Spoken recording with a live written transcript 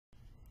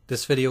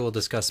This video will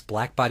discuss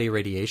blackbody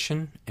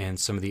radiation and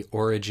some of the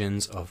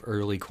origins of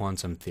early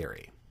quantum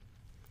theory.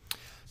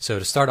 So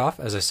to start off,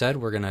 as I said,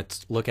 we're going to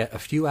look at a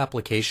few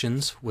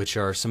applications which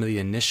are some of the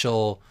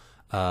initial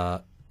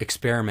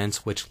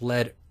experiments which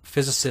led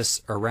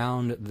physicists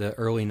around the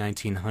early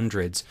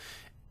 1900s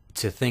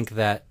to think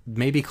that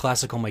maybe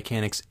classical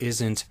mechanics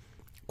isn't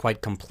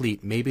quite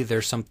complete. Maybe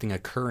there's something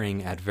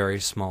occurring at very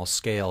small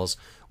scales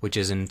which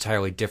is an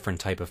entirely different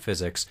type of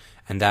physics,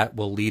 and that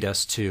will lead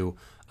us to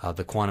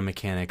the quantum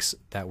mechanics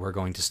that we're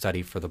going to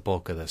study for the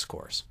bulk of this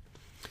course.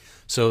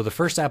 So the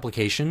first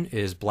application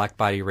is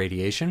blackbody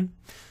radiation.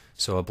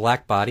 So a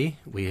blackbody,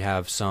 we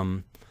have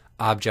some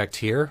object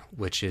here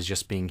which is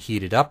just being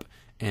heated up,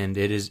 and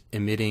it is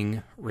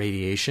emitting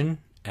radiation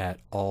at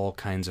all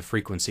kinds of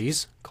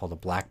frequencies, called a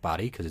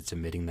blackbody because it's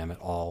emitting them at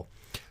all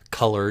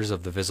colors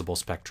of the visible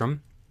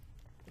spectrum.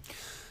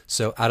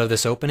 So out of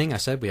this opening, I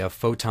said we have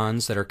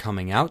photons that are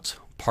coming out,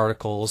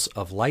 particles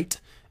of light,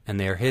 and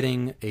they are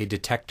hitting a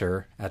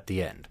detector at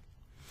the end.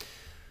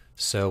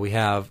 So we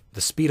have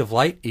the speed of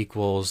light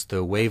equals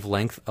the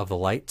wavelength of the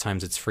light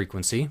times its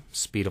frequency,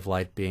 speed of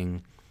light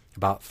being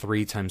about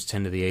 3 ×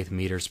 10⁸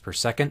 meters per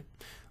second,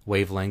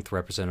 wavelength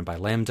represented by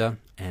lambda,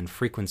 and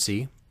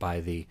frequency by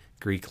the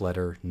Greek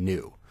letter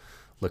nu.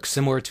 Looks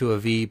similar to a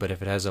V, but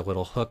if it has a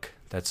little hook,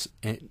 that's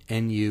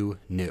nu,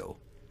 nu.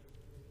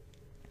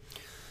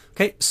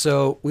 Okay,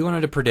 so we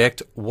wanted to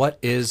predict what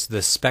is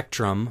the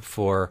spectrum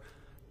for,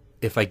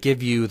 if I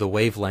give you the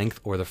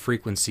wavelength or the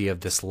frequency of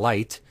this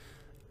light,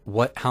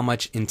 how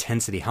much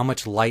intensity, how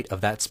much light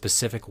of that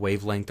specific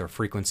wavelength or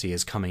frequency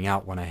is coming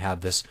out when I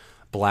have this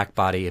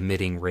blackbody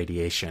emitting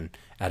radiation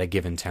at a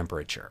given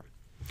temperature.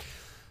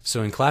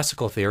 So in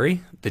classical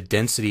theory, the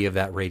density of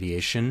that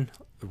radiation,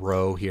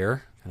 rho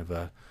here, kind of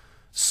a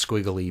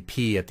squiggly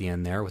p at the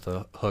end there with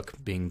a hook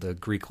being the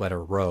Greek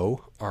letter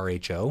rho,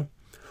 R-H-O.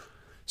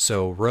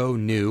 So rho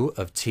nu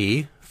of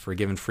T for a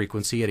given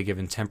frequency at a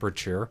given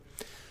temperature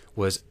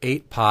was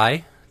 8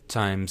 pi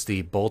times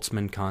the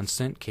Boltzmann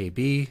constant,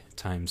 Kb,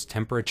 times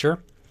temperature,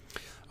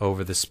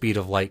 over the speed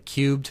of light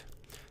cubed,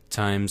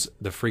 times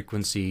the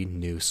frequency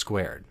nu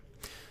squared.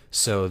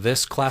 So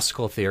this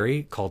classical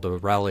theory, called the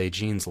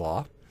Rayleigh-Jeans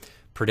law,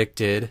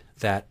 predicted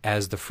that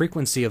as the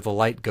frequency of the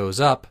light goes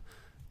up,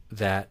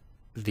 that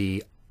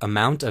the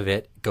amount of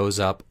it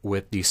goes up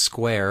with the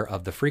square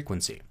of the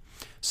frequency.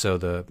 So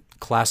the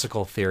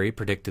classical theory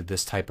predicted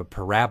this type of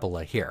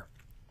parabola here,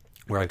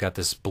 where I've got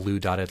this blue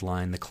dotted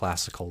line, the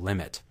classical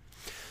limit.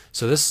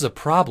 So this is a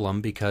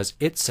problem because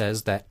it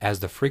says that as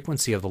the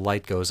frequency of the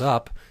light goes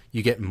up,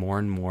 you get more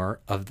and more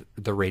of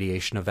the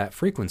radiation of that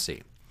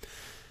frequency.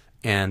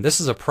 And this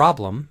is a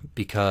problem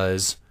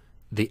because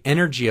the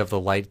energy of the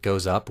light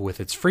goes up with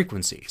its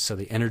frequency. So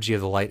the energy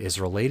of the light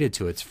is related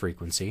to its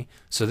frequency.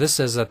 So this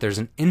says that there's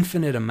an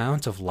infinite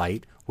amount of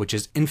light which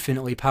is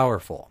infinitely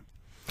powerful.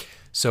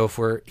 So if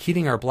we're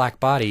heating our black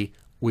body,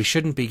 we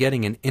shouldn't be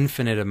getting an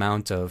infinite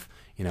amount of,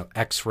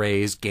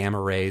 X-rays, gamma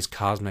rays,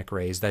 cosmic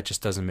rays. That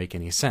just doesn't make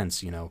any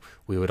sense.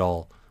 We would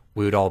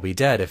all be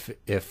dead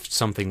if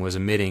something was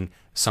emitting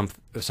some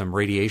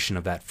radiation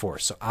of that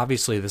force. So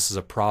obviously this is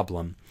a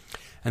problem,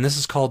 and this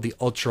is called the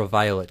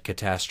ultraviolet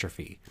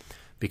catastrophe,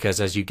 because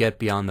as you get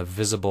beyond the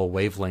visible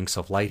wavelengths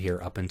of light here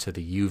up into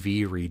the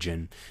UV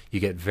region, you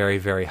get very,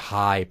 very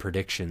high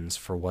predictions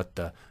for what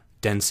the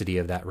density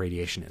of that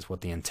radiation is,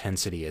 what the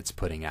intensity it's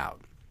putting out.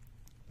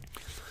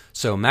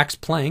 So Max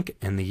Planck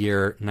in the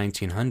year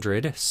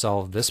 1900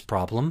 solved this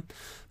problem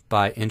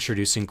by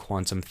introducing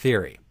quantum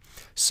theory.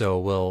 So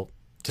we'll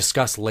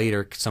discuss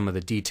later some of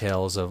the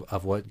details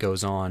of what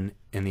goes on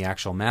in the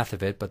actual math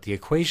of it, but the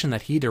equation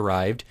that he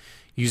derived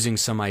using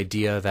some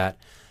idea that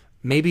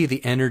maybe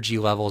the energy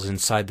levels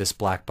inside this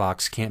black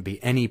box can't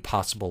be any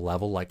possible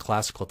level like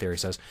classical theory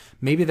says.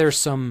 Maybe there's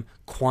some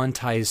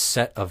quantized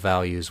set of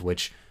values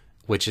which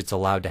it's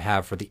allowed to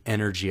have for the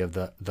energy of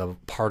the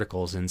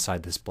particles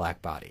inside this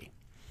black body.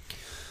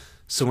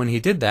 So when he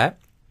did that,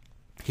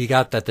 he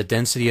got that the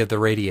density of the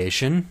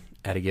radiation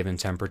at a given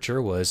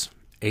temperature was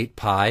 8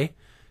 pi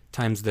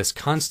times this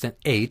constant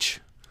h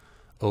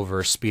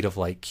over speed of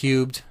light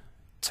cubed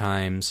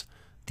times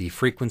the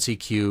frequency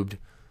cubed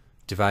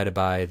divided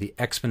by the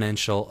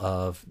exponential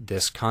of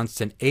this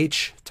constant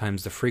h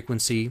times the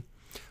frequency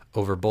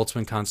over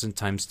Boltzmann constant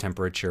times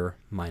temperature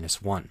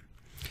minus 1.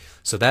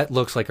 So that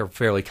looks like a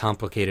fairly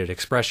complicated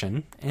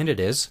expression, and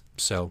it is.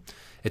 So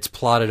it's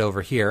plotted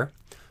over here.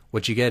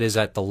 What you get is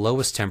at the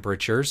lowest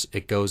temperatures,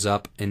 it goes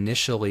up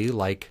initially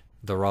like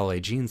the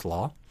Rayleigh-Jeans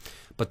law,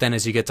 but then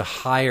as you get to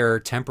higher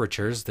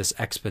temperatures, this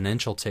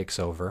exponential takes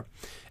over,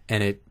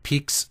 and it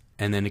peaks,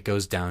 and then it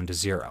goes down to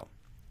 0.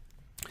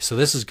 So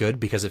this is good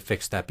because it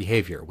fixed that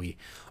behavior. We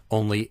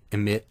only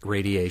emit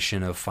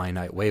radiation of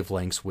finite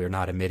wavelengths. We're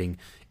not emitting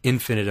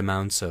infinite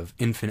amounts of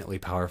infinitely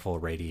powerful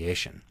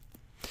radiation.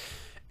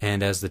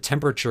 And as the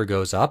temperature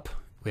goes up,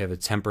 we have a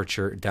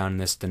temperature down in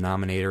this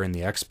denominator in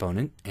the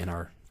exponent in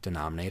our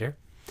denominator.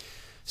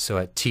 So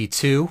at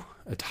T2,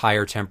 at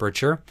higher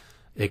temperature,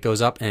 it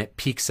goes up and it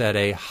peaks at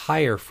a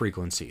higher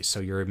frequency. So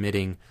you're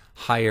emitting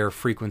higher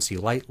frequency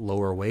light,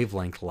 lower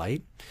wavelength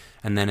light.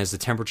 And then as the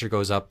temperature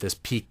goes up, this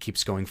peak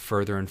keeps going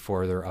further and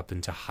further up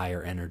into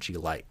higher energy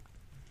light.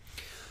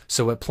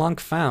 So what Planck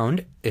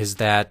found is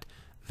that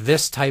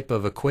this type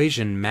of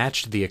equation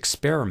matched the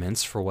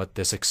experiments for what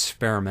this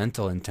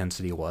experimental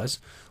intensity was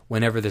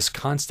whenever this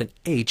constant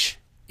h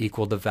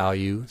equaled the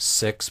value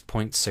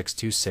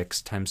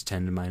 6.626 times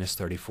 10 to minus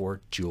 34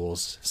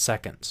 joules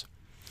seconds.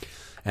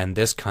 And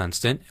this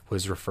constant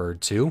was referred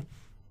to,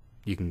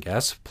 you can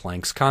guess,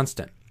 Planck's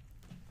constant.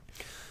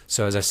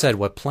 So as I said,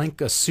 what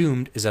Planck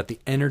assumed is that the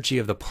energy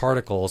of the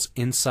particles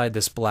inside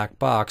this black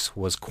box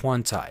was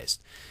quantized.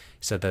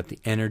 He said that the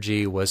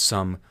energy was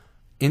some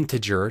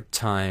integer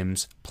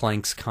times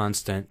Planck's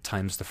constant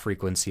times the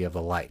frequency of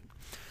the light.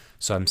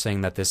 So I'm saying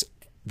that this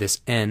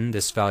n,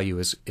 this value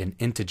is an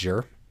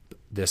integer.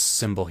 This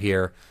symbol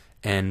here,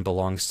 n,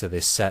 belongs to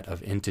this set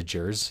of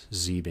integers,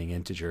 z being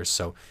integers.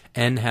 So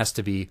n has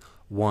to be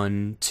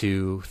 1,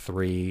 2,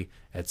 3,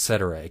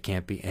 etc. It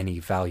can't be any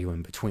value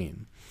in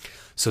between.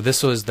 So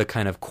this was the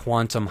kind of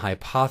quantum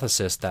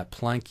hypothesis that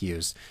Planck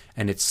used,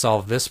 and it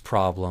solved this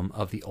problem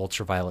of the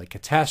ultraviolet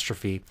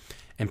catastrophe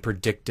and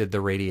predicted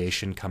the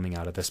radiation coming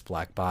out of this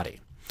black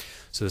body.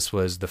 So this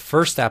was the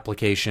first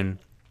application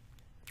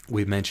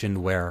we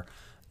mentioned where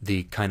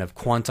the kind of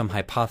quantum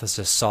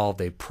hypothesis solved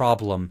a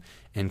problem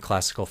in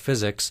classical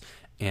physics,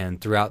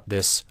 and throughout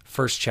this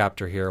first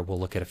chapter here we'll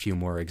look at a few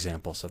more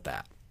examples of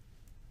that.